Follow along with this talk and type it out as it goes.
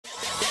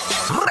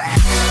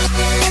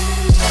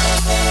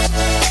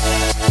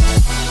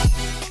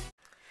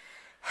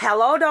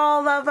Hello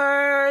doll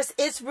lovers,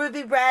 it's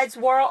Ruby Brad's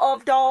World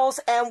of Dolls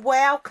and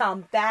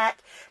welcome back.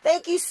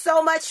 Thank you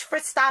so much for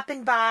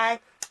stopping by.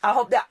 I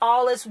hope that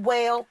all is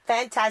well,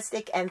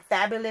 fantastic, and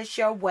fabulous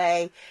your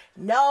way.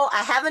 No,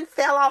 I haven't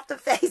fell off the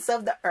face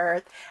of the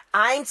earth.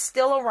 I'm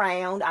still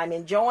around. I'm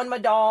enjoying my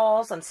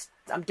dolls.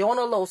 I'm doing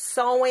a little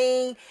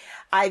sewing.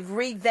 I've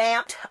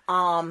revamped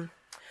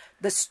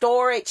the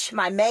storage,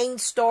 my main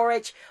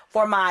storage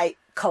for my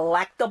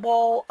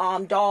collectible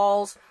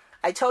dolls.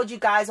 I told you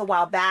guys a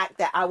while back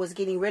that I was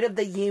getting rid of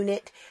the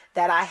unit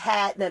that I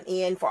had them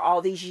in for all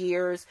these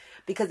years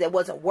because it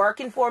wasn't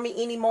working for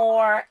me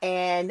anymore,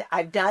 and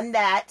I've done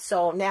that.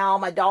 So now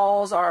my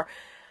dolls are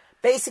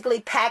basically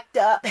packed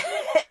up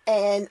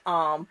and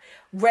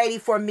ready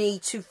for me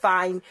to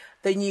find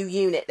the new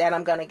unit that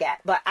I'm gonna get.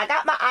 But I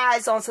got my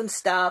eyes on some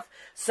stuff,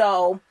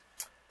 so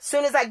as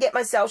soon as I get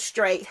myself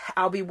straight,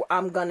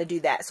 I'm gonna do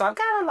that. So I've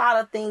got a lot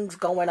of things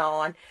going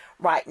on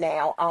right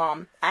now.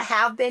 I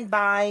have been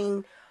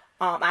buying.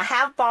 I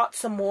have bought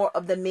some more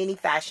of the mini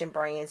fashion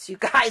brands. You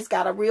guys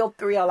got a real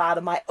thrill out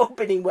of my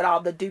opening with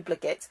all the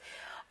duplicates.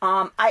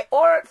 I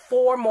ordered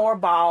 4 more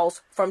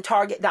balls from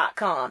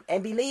Target.com.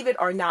 And believe it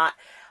or not,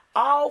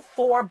 all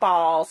 4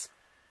 balls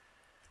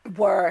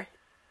were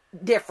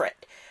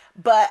different.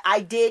 But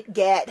I did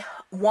get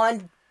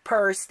one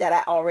purse that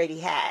I already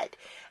had.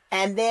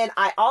 And then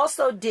I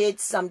also did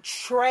some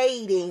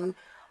trading,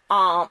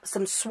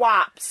 some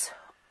swaps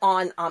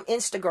on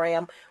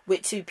Instagram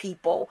with 2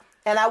 people.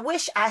 And I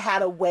wish I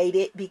had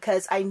waited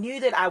because I knew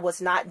that I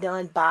was not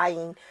done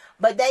buying.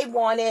 But they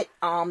wanted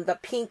the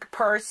pink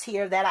purse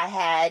here that I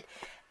had.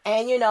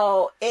 And, you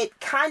know,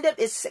 it kind of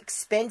is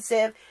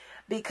expensive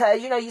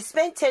because, you know, you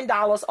spend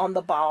 $10 on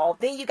the ball.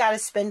 Then you got to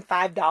spend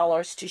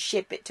 $5 to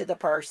ship it to the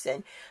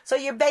person. So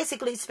you're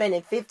basically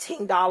spending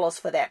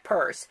 $15 for that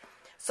purse.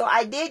 So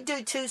I did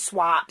do 2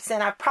 swaps.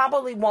 And I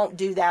probably won't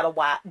do that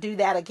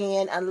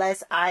again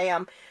unless I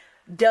am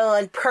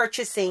done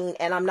purchasing,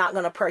 and I'm not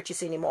going to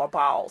purchase any more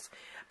balls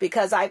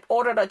because I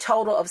ordered a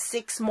total of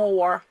 6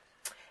 more,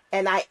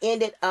 and I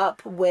ended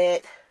up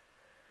with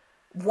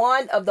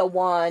one of the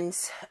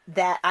ones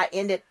that I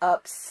ended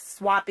up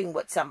swapping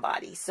with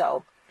somebody.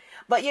 So,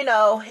 but you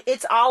know,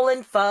 it's all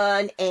in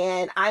fun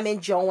and I'm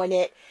enjoying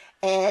it,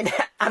 and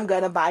I'm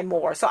going to buy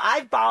more. So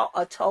I've bought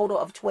a total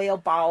of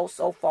 12 balls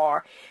so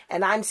far,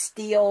 and I'm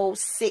still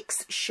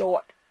 6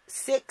 short.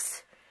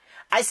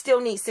 I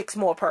still need 6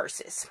 more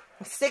purses.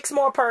 6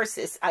 more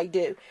purses, I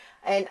do.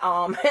 And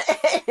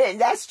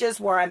and that's just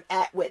where I'm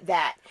at with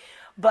that.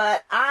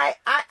 But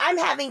I'm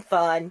having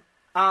fun.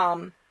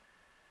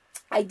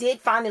 I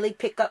did finally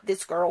pick up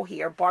this girl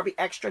here, Barbie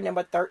Extra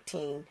number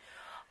 13.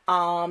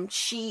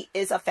 She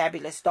is a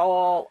fabulous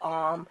doll.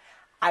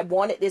 I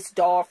wanted this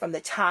doll from the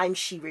time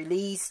she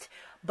released,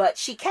 but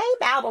she came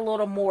out a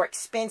little more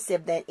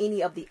expensive than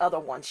any of the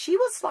other ones. She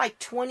was like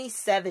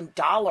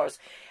 $27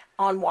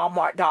 on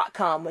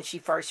Walmart.com when she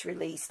first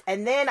released,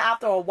 and then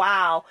after a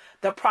while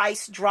the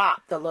price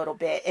dropped a little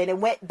bit and it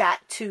went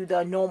back to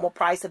the normal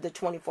price of the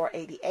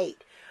 $24.88.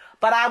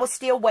 But I was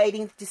still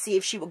waiting to see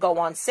if she would go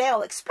on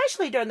sale,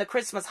 especially during the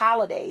Christmas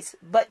holidays,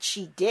 but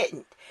she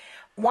didn't.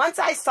 Once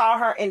I saw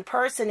her in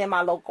person in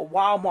my local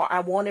Walmart, I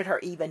wanted her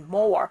even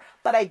more,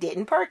 but I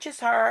didn't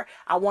purchase her.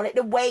 I wanted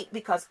to wait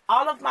because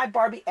all of my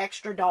Barbie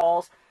Extra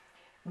dolls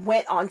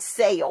went on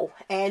sale,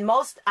 and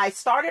I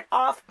started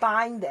off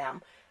buying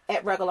them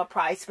at regular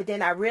price, but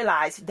then I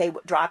realized they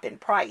would drop in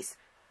price.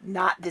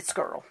 Not this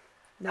girl.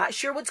 Not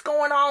sure what's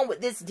going on with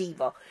this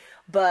diva,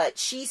 but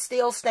she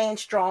still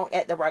stands strong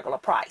at the regular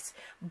price.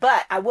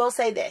 But I will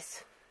say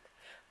this: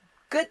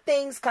 good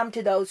things come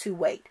to those who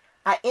wait.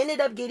 I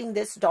ended up getting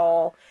this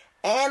doll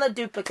and a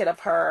duplicate of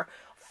her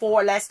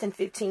for less than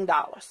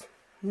 $15.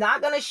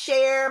 Not going to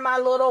share my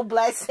little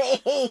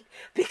blessing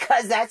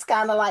because that's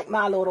kind of like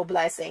my little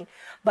blessing.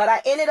 But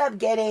I ended up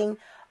getting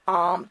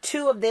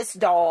 2 of this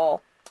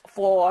doll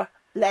for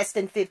less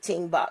than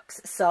 15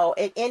 bucks. So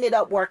it ended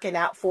up working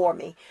out for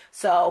me.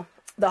 So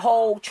the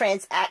whole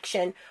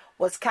transaction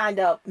was kind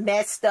of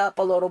messed up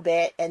a little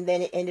bit, and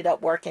then it ended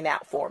up working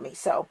out for me.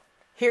 So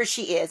here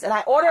she is. And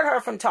I ordered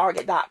her from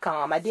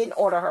Target.com. I didn't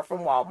order her from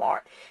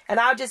Walmart. And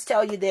I'll just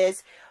tell you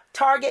this: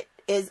 Target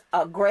is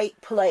a great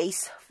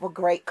place for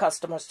great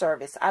customer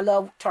service. I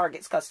love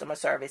Target's customer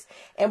service.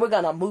 And we're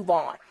going to move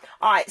on.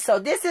 All right, so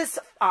this is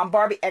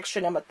Barbie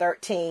Extra number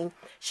 13.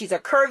 She's a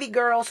curvy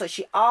girl, so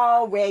she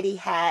already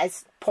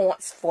has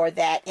points for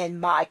that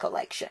in my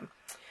collection.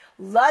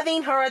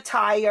 Loving her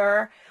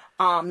attire.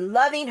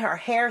 Loving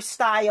her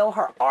hairstyle.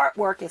 Her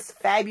artwork is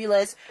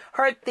fabulous.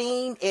 Her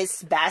theme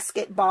is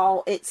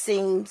basketball, it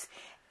seems.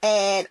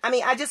 And, I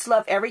mean, I just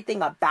love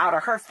everything about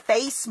her. Her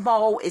face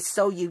mold is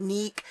so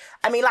unique.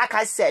 I mean, like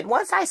I said,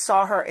 once I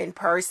saw her in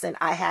person,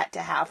 I had to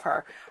have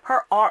her.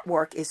 Her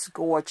artwork is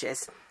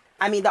gorgeous.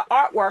 I mean, the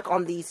artwork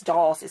on these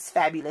dolls is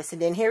fabulous.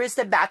 And then here is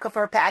the back of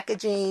her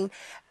packaging.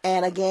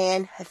 And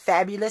again,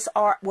 fabulous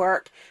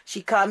artwork.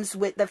 She comes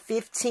with the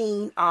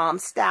 15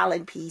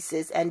 styling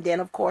pieces. And then,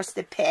 of course,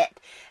 the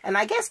pet. And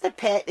I guess the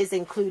pet is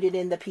included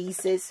in the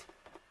pieces.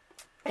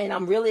 And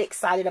I'm really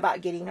excited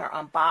about getting her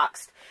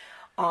unboxed.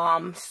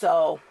 And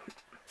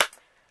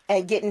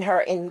getting her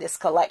in this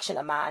collection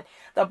of mine.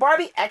 The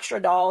Barbie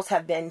Extra dolls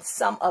have been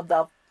some of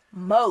the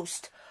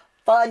most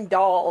fun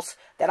dolls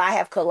that I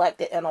have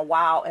collected in a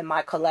while in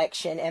my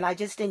collection, and I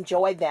just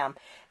enjoy them.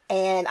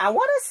 And I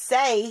want to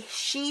say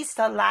she's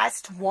the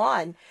last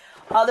one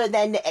other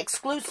than the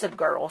exclusive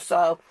girl.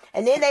 So,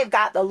 and then they've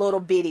got the little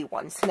bitty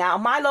ones. Now,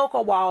 my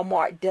local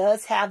Walmart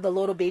does have the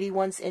little bitty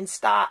ones in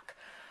stock,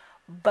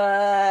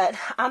 but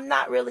I'm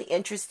not really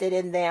interested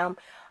in them.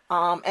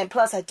 And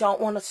plus, I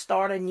don't want to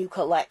start a new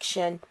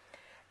collection.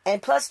 And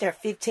plus, they're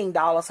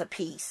 $15 a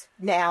piece.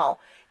 Now,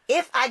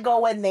 if I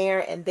go in there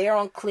and they're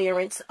on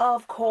clearance,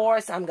 of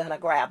course, I'm going to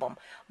grab them.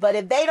 But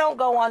if they don't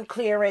go on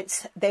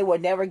clearance, they will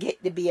never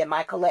get to be in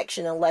my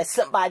collection unless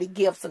somebody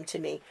gives them to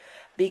me.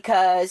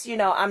 Because, you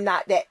know, I'm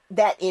not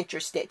that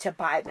interested to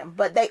buy them.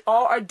 But they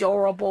are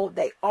adorable.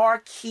 They are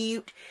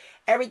cute.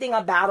 Everything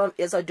about them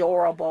is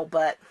adorable.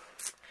 But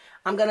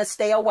I'm going to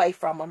stay away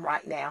from them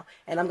right now.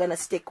 And I'm going to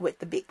stick with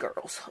the big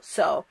girls.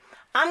 So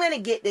I'm going to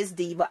get this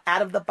diva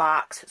out of the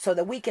box so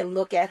that we can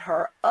look at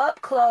her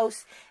up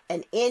close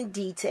and in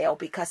detail,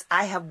 because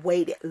I have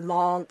waited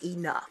long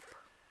enough.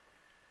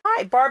 All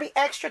right, Barbie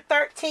Extra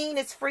 13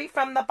 is free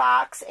from the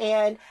box,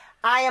 and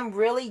I am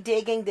really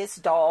digging this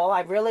doll. I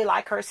really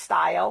like her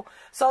style.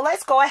 So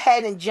let's go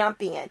ahead and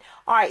jump in.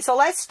 All right, so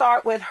let's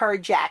start with her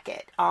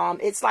jacket.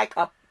 It's like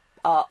a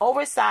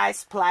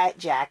oversized plaid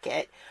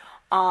jacket.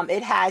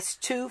 It has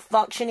 2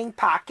 functioning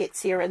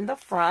pockets here in the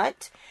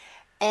front,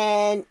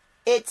 and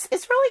it's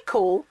really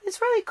cool. It's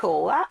really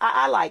cool.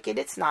 I like it.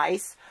 It's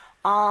nice.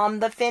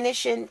 The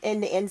finish in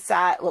the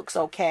inside looks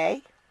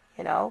okay.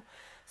 You know,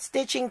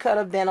 stitching could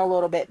have been a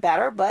little bit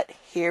better, but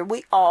here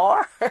we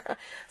are.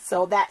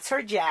 So that's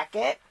her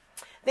jacket.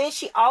 Then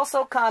she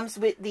also comes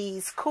with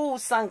these cool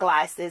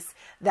sunglasses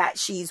that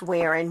she's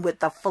wearing with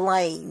the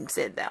flames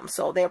in them.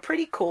 So they're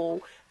pretty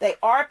cool. They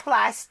are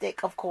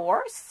plastic, of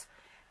course.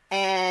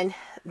 And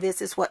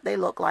this is what they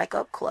look like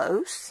up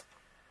close.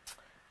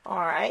 All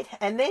right.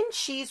 And then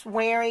she's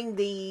wearing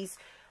these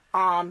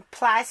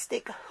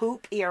plastic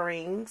hoop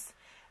earrings.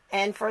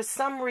 And for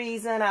some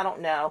reason, I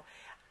don't know,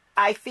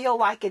 I feel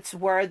like it's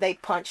where they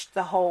punched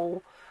the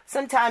hole.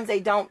 Sometimes they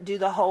don't do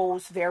the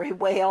holes very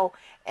well,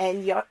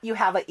 and you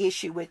have an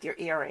issue with your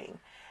earring.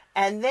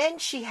 And then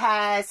she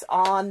has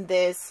on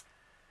this,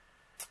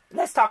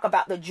 let's talk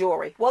about the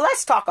jewelry. Well,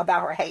 let's talk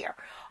about her hair.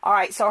 All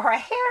right, so her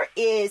hair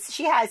is,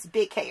 she has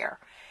big hair.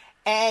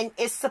 And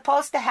it's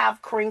supposed to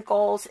have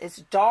crinkles. It's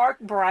dark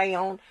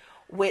brown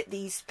with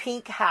these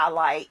pink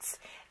highlights.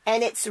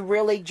 And it's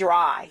really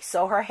dry.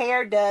 So her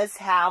hair does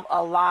have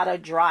a lot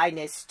of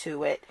dryness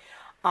to it.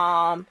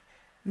 Mine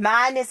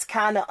is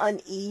kind of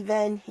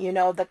uneven. You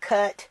know, the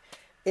cut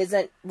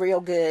isn't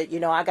real good.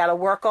 You know, I got to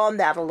work on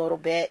that a little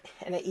bit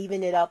and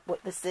even it up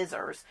with the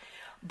scissors.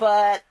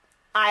 But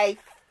I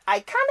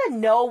kind of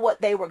know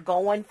what they were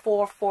going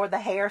for the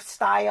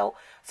hairstyle.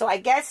 So I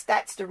guess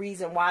that's the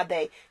reason why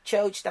they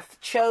chose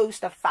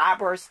the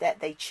fibers that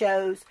they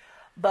chose.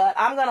 But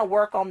I'm going to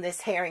work on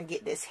this hair and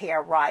get this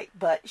hair right.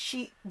 But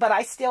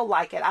I still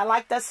like it. I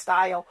like the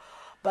style.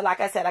 But like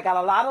I said, I got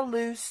a lot of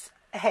loose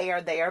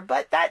hair there.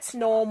 But that's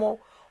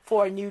normal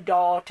for a new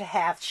doll to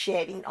have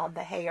shedding on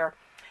the hair.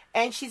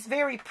 And she's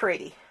very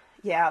pretty.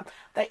 Yeah,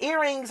 the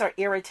earrings are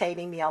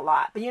irritating me a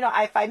lot. But, you know,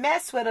 if I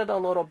mess with it a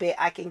little bit,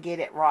 I can get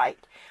it right.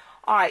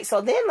 All right, so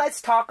then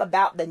let's talk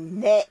about the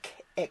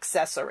neck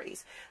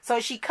accessories. So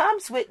she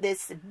comes with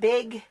this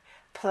big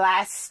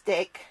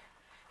plastic,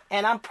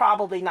 and I'm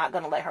probably not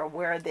going to let her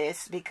wear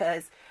this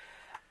because,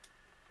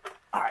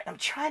 all right, I'm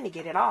trying to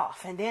get it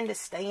off. And then the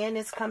stand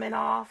is coming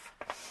off.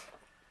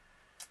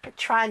 I'm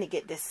trying to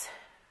get this.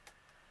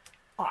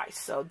 All right,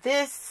 so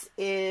this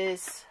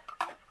is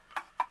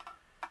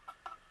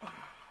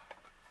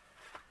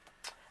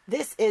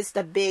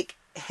the big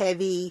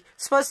heavy,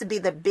 supposed to be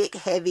the big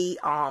heavy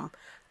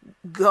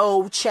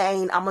gold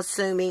chain, I'm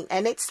assuming,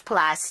 and it's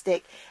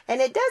plastic, and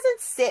it doesn't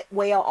sit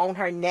well on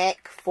her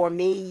neck for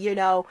me, you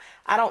know.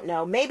 I don't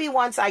know, maybe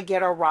once I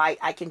get her right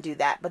I can do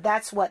that, but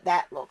that's what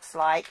that looks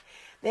like.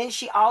 Then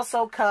she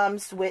also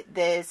comes with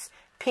this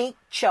pink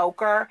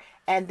choker,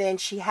 and then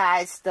she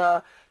has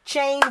the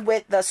chain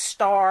with the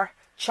star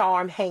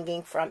charm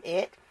hanging from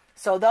it.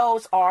 So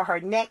those are her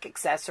neck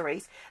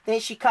accessories. Then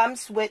she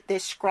comes with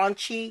this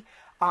scrunchy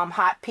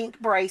hot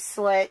pink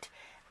bracelet.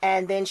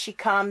 And then she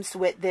comes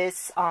with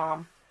this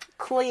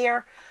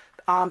clear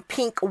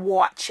pink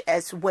watch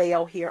as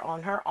well here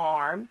on her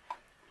arm.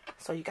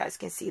 So you guys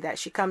can see that.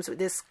 She comes with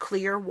this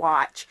clear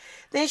watch.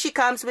 Then she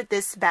comes with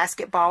this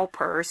basketball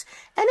purse.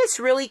 And it's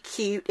really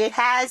cute. It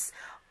has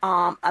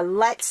a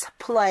Let's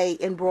Play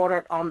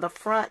embroidered on the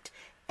front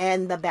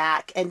and the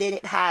back. And then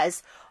it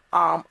has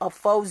a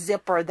faux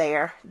zipper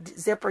there,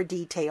 zipper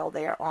detail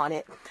there on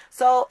it.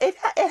 So it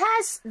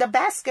has, the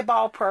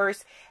basketball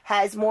purse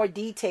has more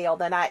detail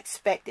than I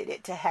expected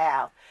it to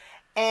have.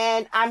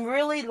 And I'm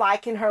really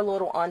liking her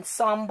little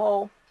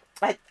ensemble.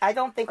 I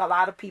don't think a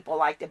lot of people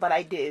liked it, but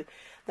I do.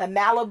 The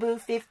Malibu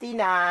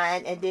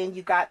 59, and then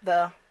you got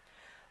the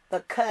the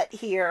cut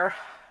here,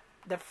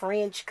 the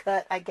fringe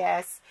cut, I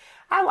guess.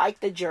 I like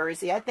the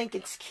jersey. I think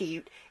it's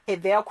cute.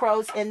 It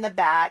velcros in the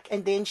back,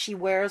 and then she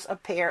wears a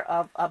pair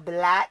of a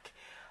black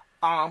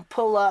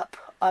pull-up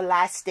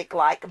elastic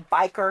like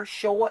biker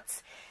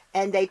shorts,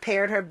 and they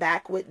paired her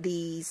back with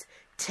these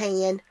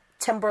tan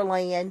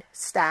Timberland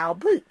style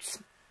boots.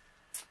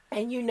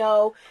 And you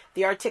know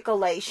the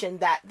articulation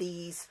that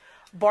these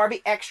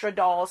Barbie Extra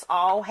dolls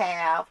all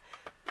have.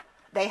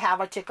 They have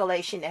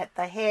articulation at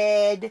the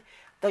head,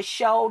 the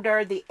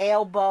shoulder, the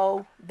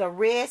elbow, the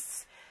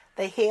wrist,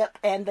 the hip,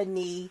 and the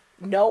knee.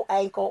 No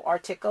ankle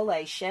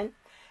articulation.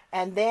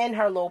 And then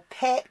her little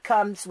pet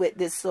comes with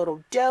this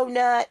little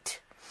donut.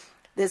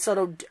 This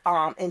little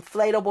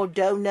inflatable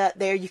donut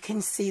there. You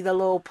can see the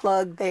little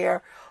plug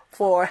there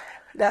for...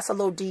 That's a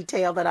little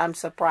detail that I'm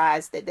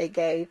surprised that they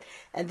gave.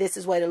 And this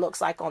is what it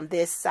looks like on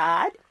this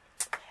side.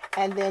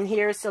 And then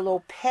here's the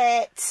little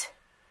pet.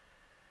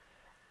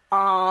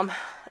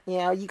 You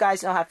know, you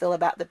guys know how I feel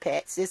about the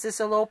pets. This is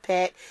a little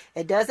pet.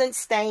 It doesn't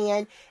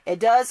stand. It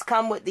does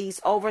come with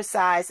these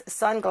oversized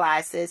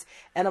sunglasses.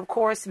 And of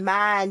course,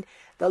 mine,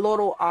 the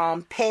little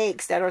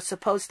pegs that are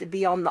supposed to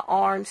be on the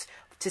arms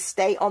to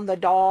stay on the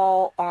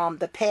doll,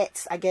 the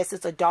pets, I guess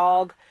it's a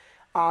dog,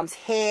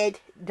 head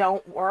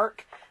don't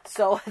work.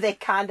 So they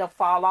kind of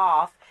fall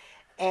off.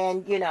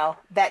 And, you know,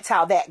 that's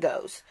how that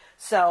goes.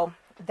 So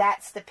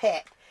that's the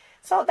pet.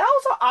 So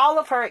those are all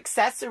of her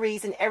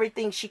accessories and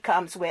everything she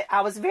comes with.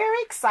 I was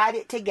very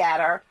excited to get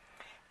her.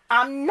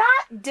 I'm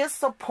not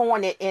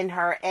disappointed in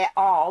her at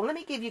all. Let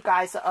me give you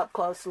guys an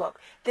up-close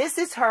look. This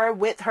is her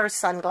with her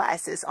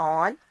sunglasses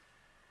on.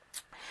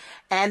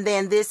 And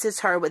then this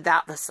is her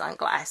without the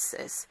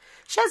sunglasses.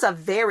 She has a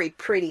very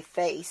pretty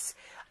face.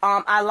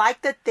 I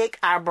like the thick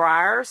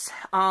eyebrows.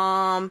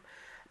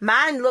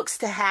 Mine looks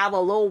to have a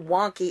little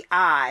wonky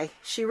eye.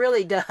 She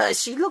really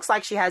does. She looks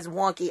like she has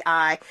wonky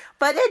eye.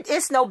 But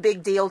it's no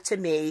big deal to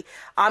me.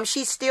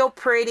 She's still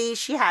pretty.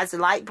 She has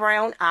light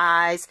brown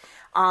eyes.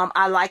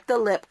 I like the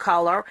lip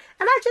color.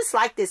 And I just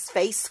like this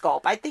face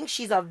sculpt. I think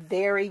she's a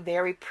very,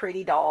 very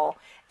pretty doll.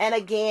 And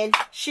again,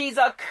 she's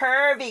a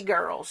curvy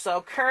girl.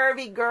 So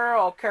curvy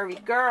girl,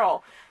 curvy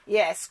girl.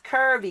 Yes,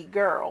 curvy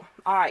girl.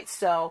 All right,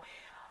 so...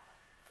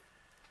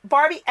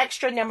 Barbie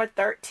Extra number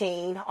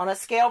 13 on a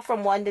scale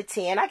from 1 to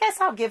 10. I guess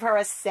I'll give her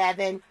a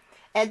 7.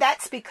 And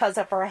that's because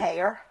of her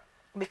hair.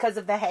 Because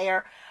of the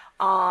hair.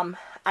 I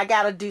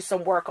got to do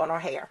some work on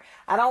her hair.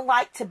 I don't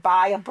like to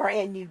buy a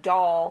brand new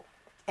doll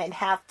and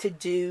have to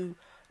do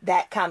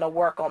that kind of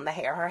work on the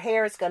hair. Her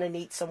hair is going to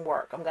need some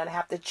work. I'm going to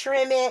have to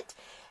trim it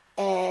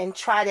and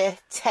try to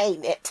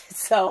tame it.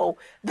 So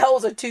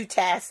those are 2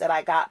 tasks that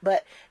I got,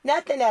 but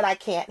nothing that I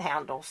can't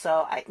handle.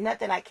 So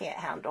nothing I can't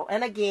handle.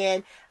 And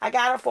again, I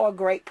got her for a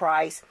great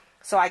price,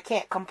 so I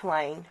can't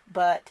complain,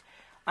 but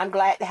I'm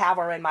glad to have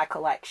her in my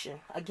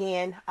collection.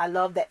 Again, I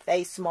love that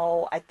face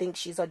mold. I think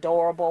she's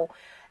adorable,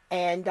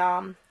 and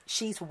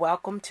she's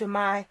welcome to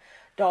my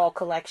doll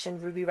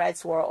collection, Ruby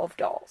Red's World of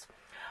Dolls.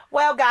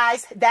 Well,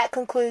 guys, that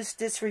concludes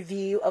this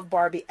review of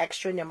Barbie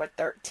Extra number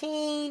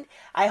 13.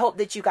 I hope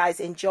that you guys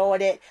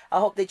enjoyed it. I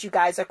hope that you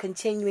guys are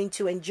continuing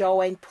to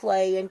enjoy and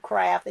play and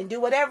craft and do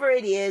whatever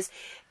it is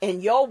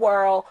in your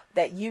world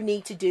that you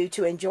need to do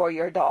to enjoy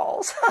your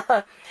dolls.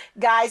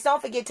 Guys,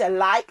 don't forget to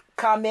like,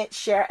 comment,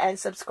 share, and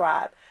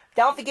subscribe.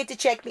 Don't forget to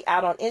check me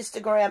out on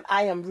Instagram.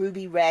 I am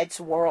Ruby Red's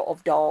World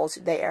of Dolls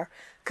there.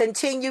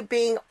 Continue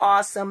being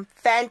awesome,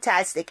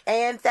 fantastic,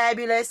 and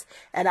fabulous.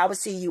 And I will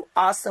see you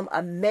awesome,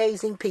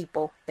 amazing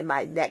people in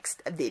my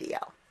next video.